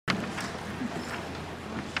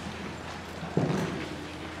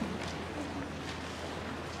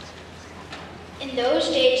In those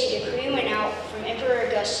days, a decree went out from Emperor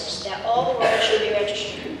Augustus that all the world should be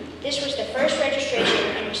registered. This was the first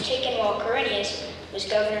registration and was taken while Quirinius was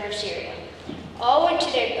governor of Syria. All went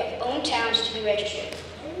to their own towns to be registered.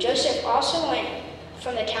 Joseph also went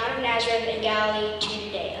from the town of Nazareth in Galilee to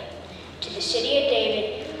Judea, to the city of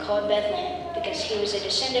David called Bethlehem, because he was a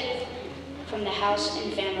descendant from the house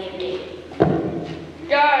and family of David.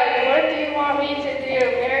 God, what do you want me to do?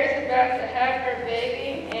 Mary's about to have her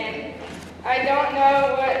baby, and I don't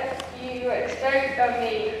know what you expect of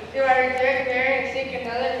me. Do I reject Mary and seek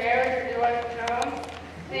another marriage, or do I become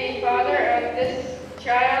the father of this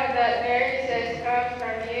child that Mary says comes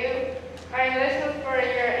from you? I listen for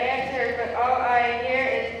your answer, but all I hear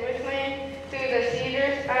is whistling to the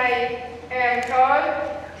cedars. I am called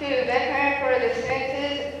to Bethlehem for the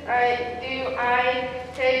census. Do I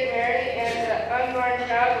take Mary and the unborn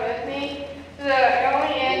child with me? The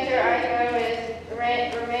only answer I know is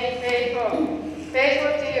remain faithful.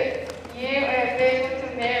 Faithful to you and faithful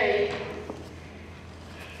to Mary.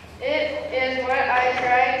 It is what I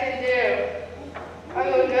try to do. I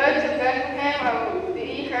will go to Bethlehem. I will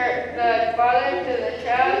be the father to the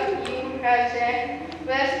child you have sent.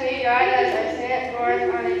 Bless me, God, as I sent forth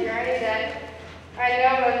on a journey that I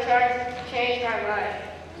know will change my life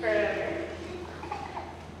forever.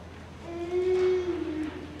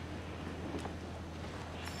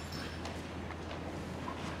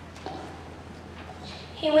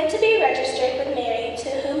 He went to be registered with Mary, to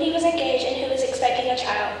whom he was engaged and who was expecting a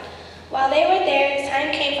child. While they were there, the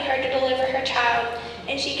time came for her to deliver her child,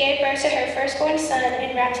 and she gave birth to her firstborn son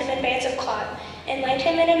and wrapped him in bands of cloth, and laid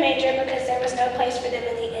him in a manger because there was no place for them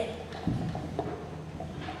in the inn.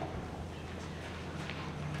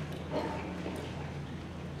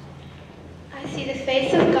 I see the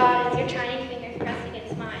face of God as your tiny fingers press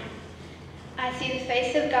against mine. I see the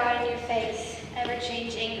face of God in your face,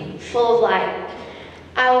 ever-changing, full of light.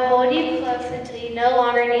 I will hold you close until you no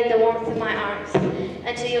longer need the warmth of my arms,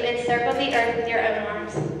 until you encircle the earth with your own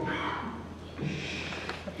arms.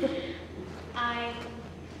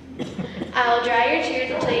 I will dry your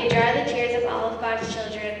tears until you dry the tears of all of God's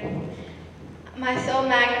children. My soul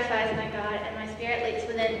magnifies my God, and my spirit leaps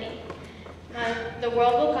within me. The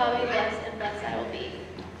world will call me blessed, and blessed I will be.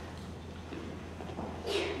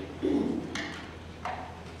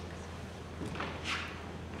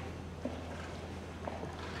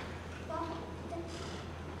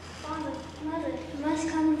 Mother, you must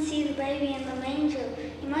come and see the baby in the manger.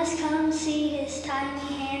 You must come and see his tiny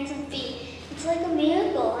hands and feet. It's like a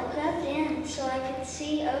miracle. I crept in so I could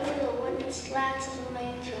see over the wooden slats of the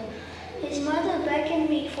manger. His mother beckoned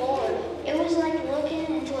me forward. It was like looking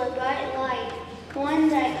into a bright light, one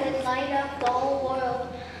that could light up the whole world.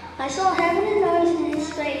 I saw heaven and earth in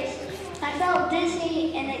his face. I felt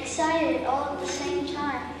dizzy and excited all at the same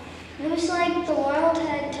time. It was like the world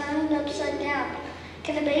had turned upside down.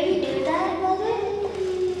 Can a baby do that, Mother?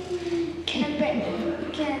 Can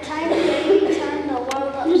a tiny baby turn the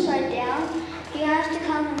world upside down? You have to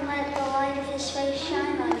come and let the light of his face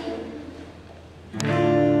shine on you.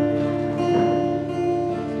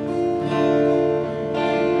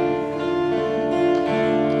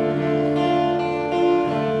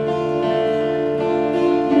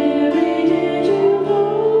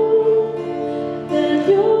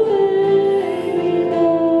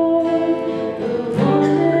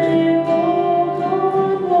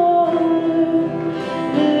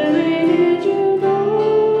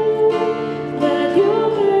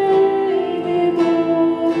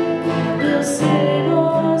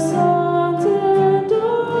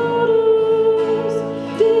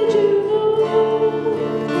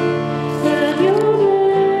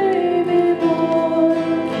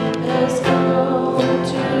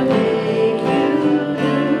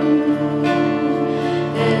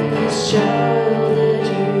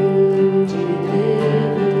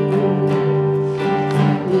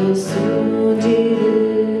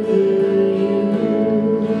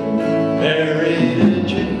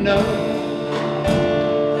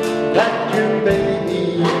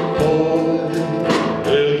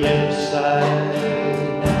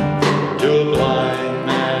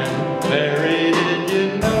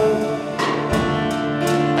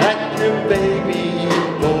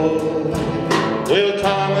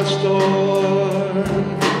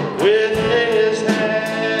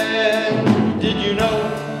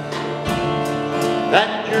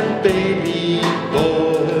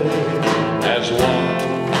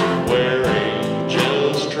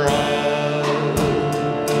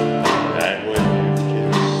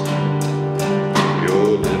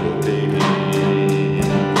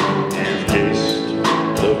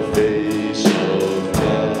 Face of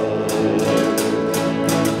God.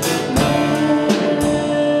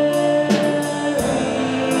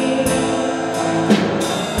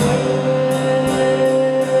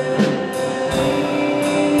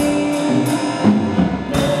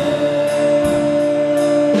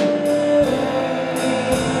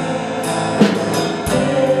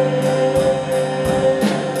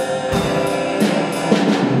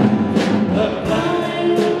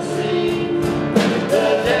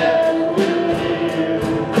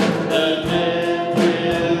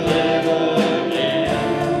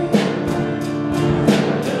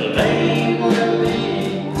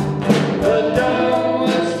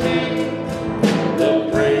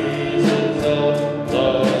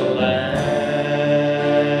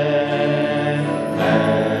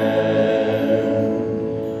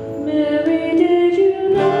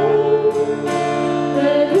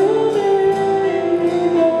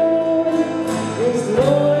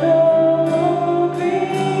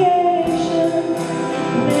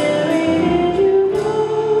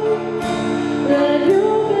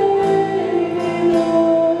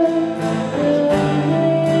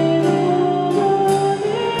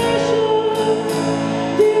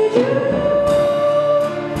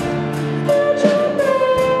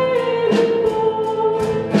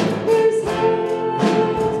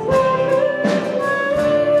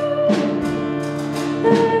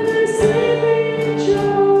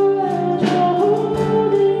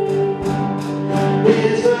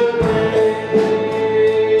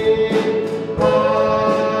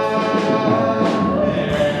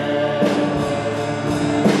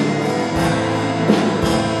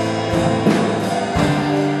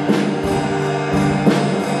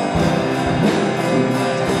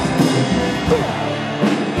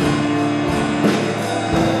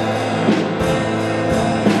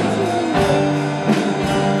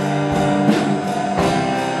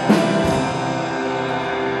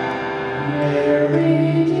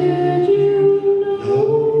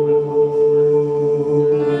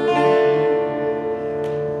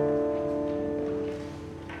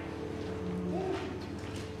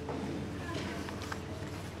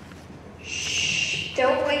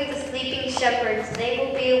 shepherds. They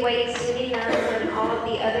will be awake soon enough when all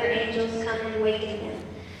the other angels come and waken them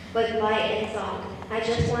with light and song. I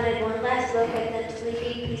just wanted one last look at them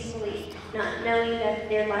sleeping peacefully, not knowing that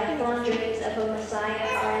their lifelong dreams of a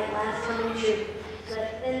Messiah are at last coming true.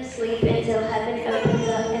 Let them sleep until heaven opens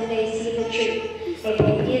up and they see the truth. A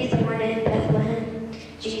baby is born in Bethlehem.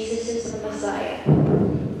 Jesus is the Messiah.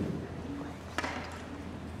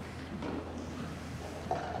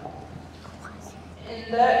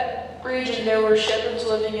 In that region there were shepherds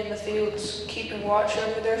living in the fields, keeping watch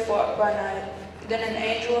over their flock by night. Then an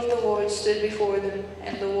angel of the Lord stood before them,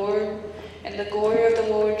 and the glory of the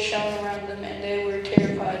Lord shone around them, and they were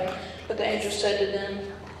terrified. But the angel said to them,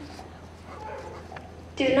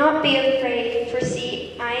 Do not be afraid, for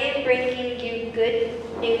see, I am bringing you good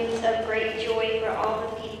news of great joy for all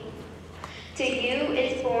the people. To you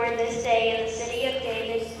is born this day in the city of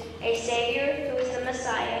David a Savior who is the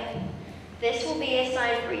Messiah. This will be a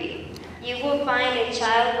sign for you. You will find a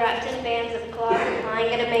child wrapped in bands of cloth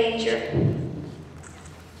lying in a manger.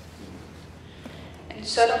 And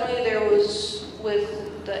suddenly there was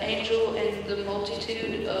with the angel and the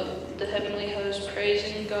multitude of the heavenly host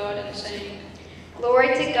praising God and saying, Glory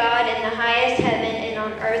to God in the highest heaven, and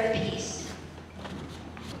on earth peace.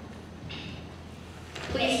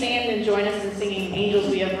 Please stand and join us in singing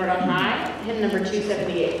Angels We Have Heard on High, hymn number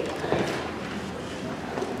 278.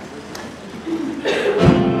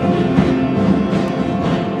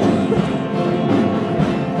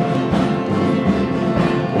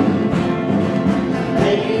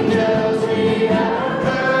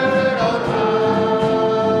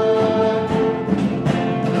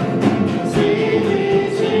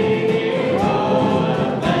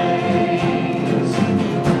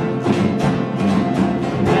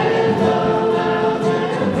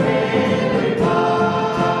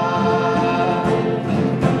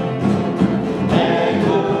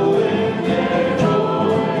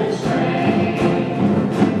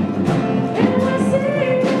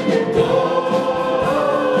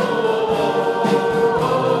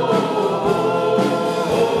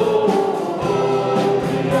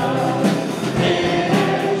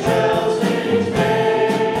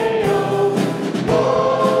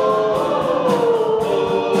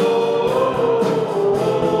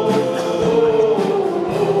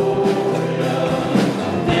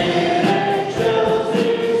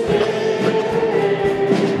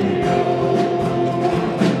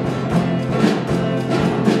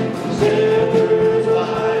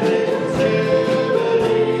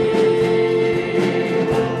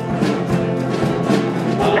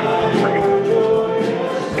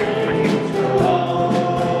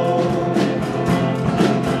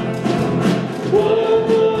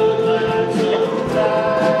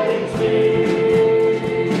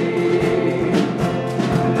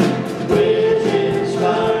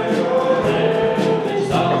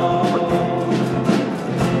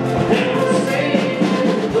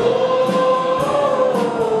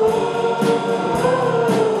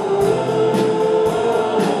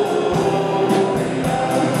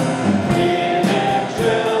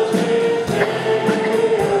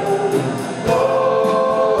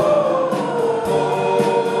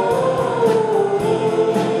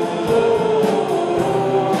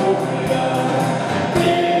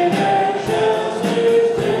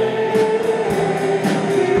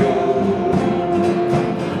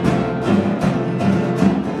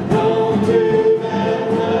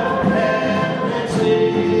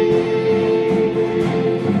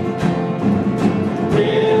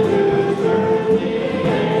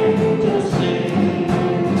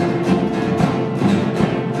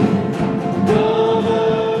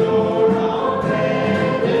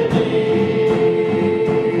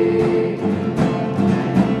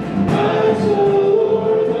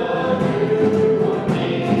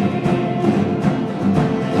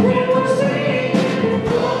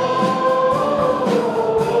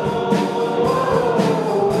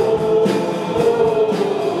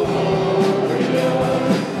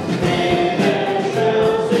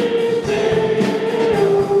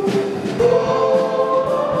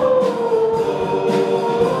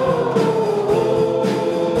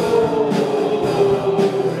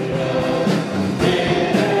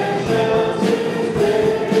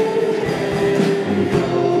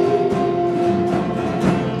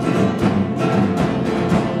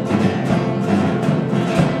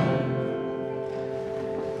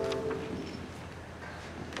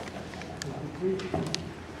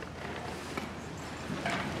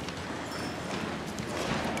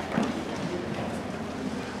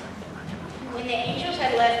 When the angels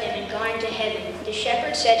had left them and gone into heaven, the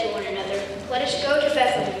shepherds said to one another, Let us go to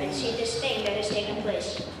Bethlehem and see this thing that has taken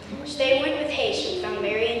place. So they went with haste and found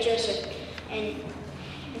Mary and Joseph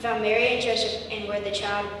and found Mary and Joseph and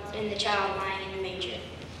the child lying in the manger.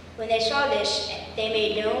 When they saw this, they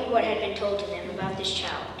made known what had been told to them about this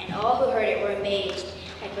child, and all who heard it were amazed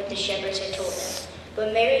at what the shepherds had told them.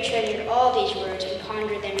 But Mary treasured all these words and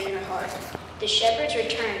pondered them in her heart. The shepherds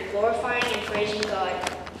returned, glorifying and praising God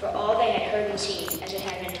for all they had heard and seen, as it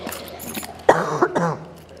had been told to them.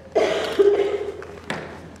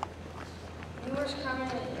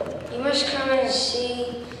 You must come and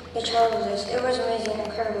see the child with us. It was amazing,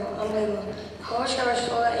 incredible, unbelievable. The whole church was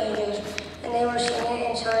full of angels, and they were singing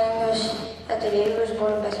and telling us that the baby was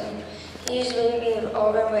born in Bethlehem. He is the baby we've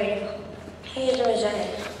all been waiting for. He is the Messiah,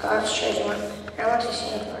 God's chosen one. I want to see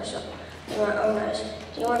him for myself with my own eyes.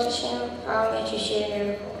 Do you want to see him? Follow me to see the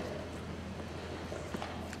miracle.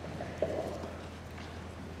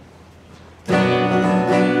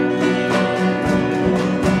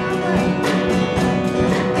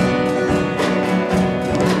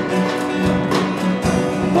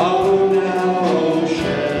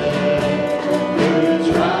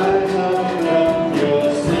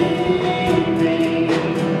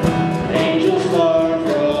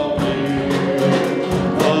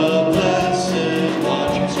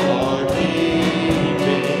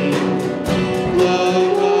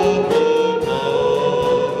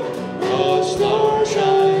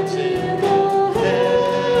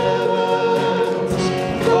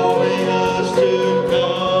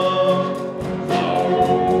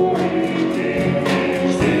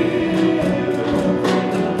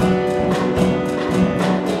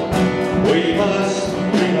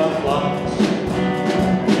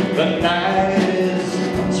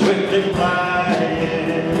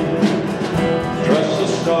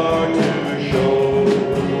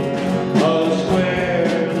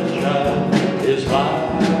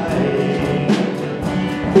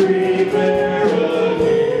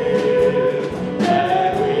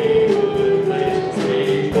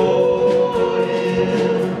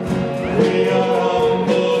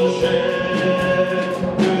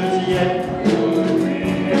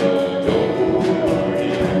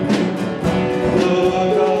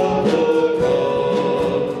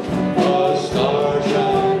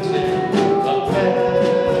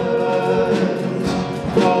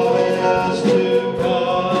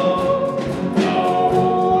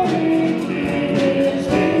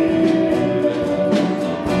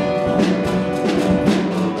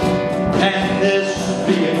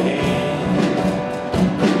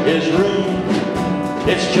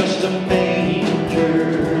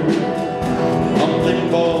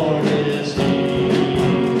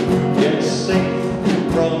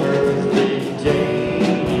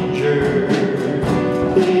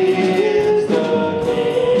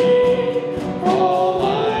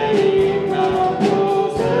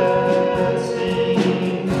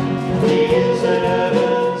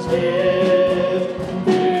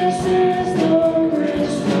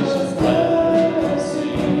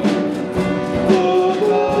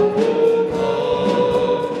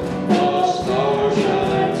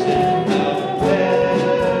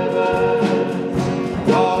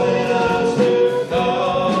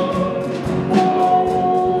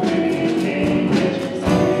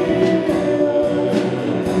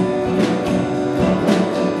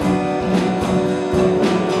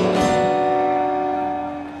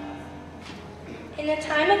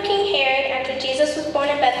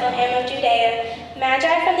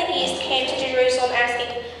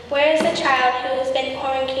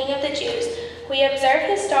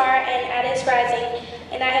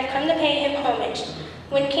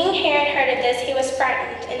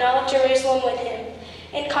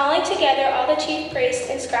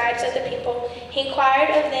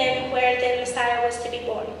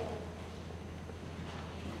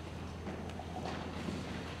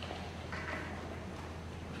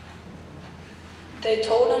 They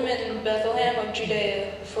told him in Bethlehem of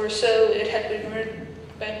Judea, for so it had been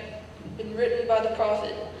written by the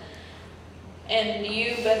prophet. And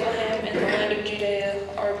you, Bethlehem, in the land of Judea,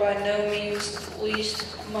 are by no means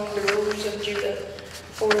least among the rulers of Judah,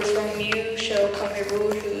 for from you shall come a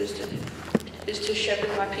ruler who is to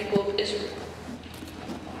shepherd my people of Israel.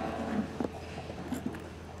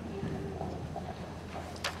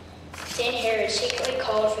 Then Herod secretly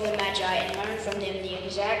called for the Magi and learned from them the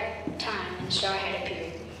exact time when the star had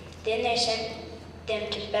appeared. Then they sent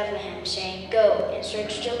them to Bethlehem, saying, "Go and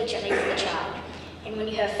search diligently for the child, and when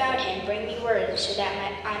you have found him, bring me word, so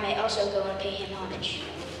that I may also go and pay him homage."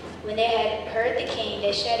 When they had heard the king,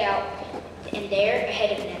 they set out, and there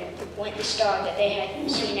ahead of them went the star that they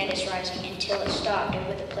had seen at its rising, until it stopped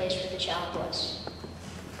over the place where the child was.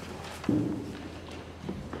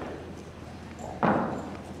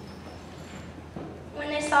 When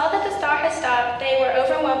they saw that the star had stopped, they were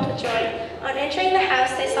overwhelmed with joy. On entering the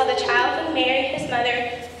house, they saw the child with Mary, his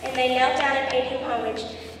mother, and they knelt down and paid him homage.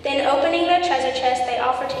 Then, opening their treasure chest, they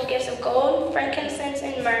offered him gifts of gold, frankincense,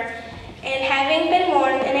 and myrrh. And having been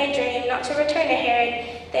warned in a dream not to return to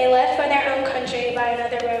Herod, they left for their own country by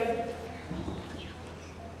another road.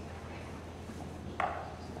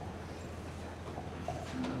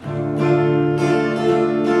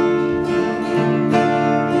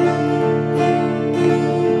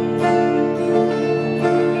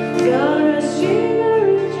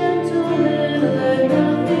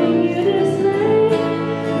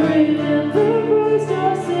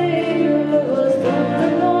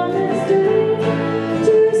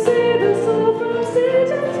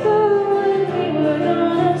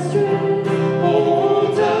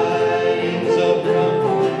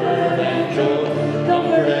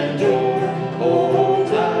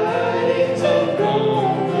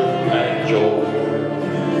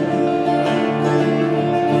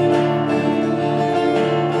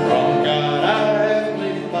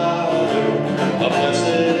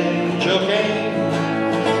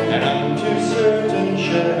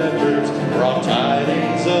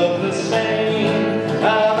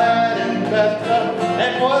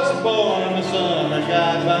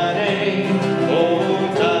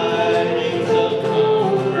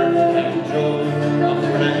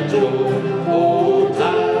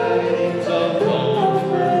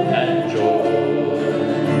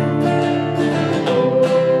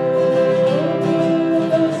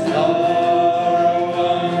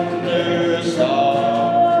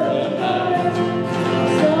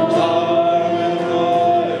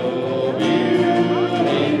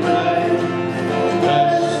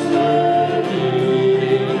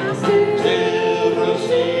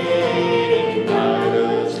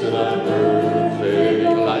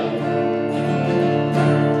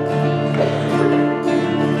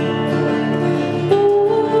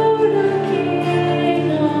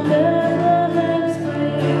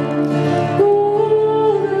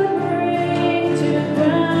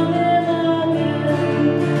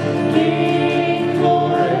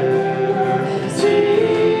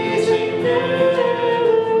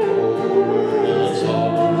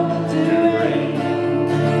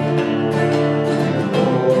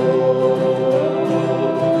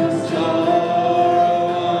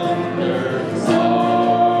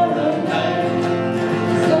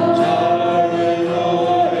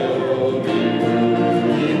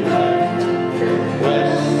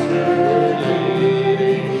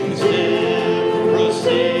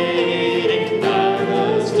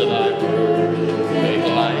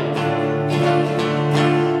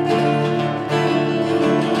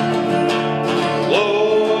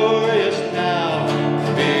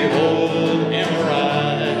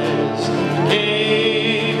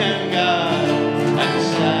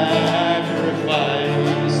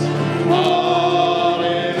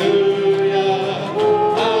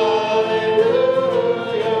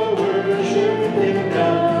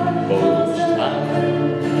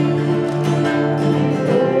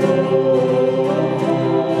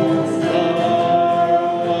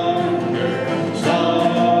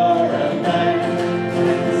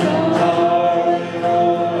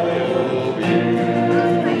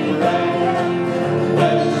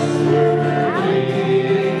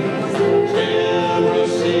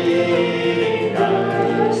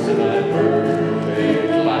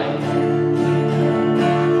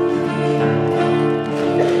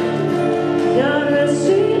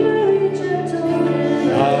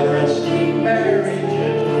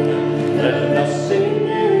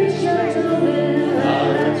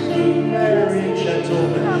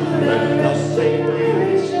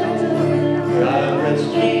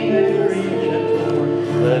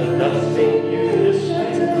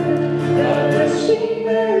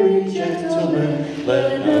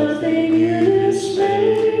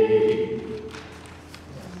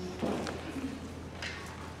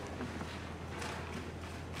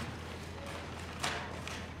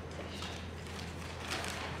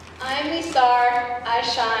 I am the star, I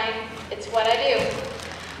shine, it's what I do.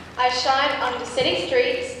 I shine on the city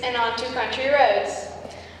streets and onto country roads.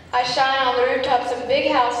 I shine on the rooftops of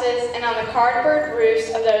big houses and on the cardboard roofs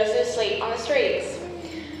of those who sleep on the streets.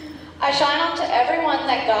 I shine onto everyone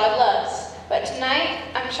that God loves, but tonight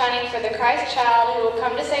I'm shining for the Christ child who will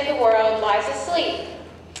come to save the world lies asleep.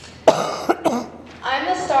 I'm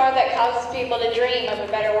the star that causes people to dream of a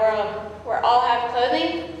better world, where all have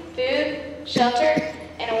clothing, food, shelter,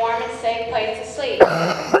 and a warm and safe place to sleep.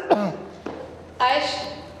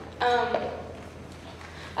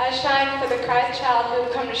 I shine for the Christ child who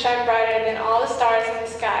will come to shine brighter than all the stars in the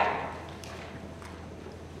sky.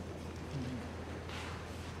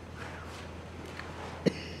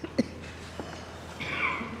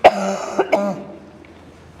 So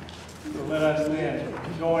let us then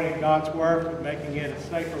join in God's work of making it a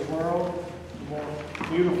safer world, a more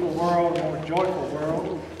beautiful world, a more joyful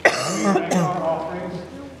world. We make our offerings.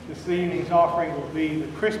 This evening's offering will be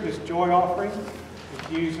the Christmas joy offering.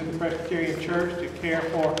 It's used in the Presbyterian Church to care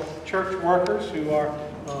for church workers who are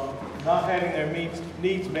not having their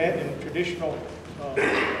needs met in traditional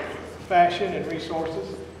fashion and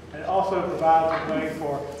resources. And it also provides a way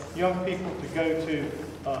for young people to go to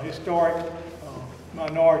historic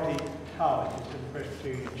minority colleges in the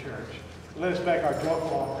Presbyterian Church. So let us make our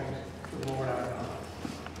joyful offerings to the Lord our God.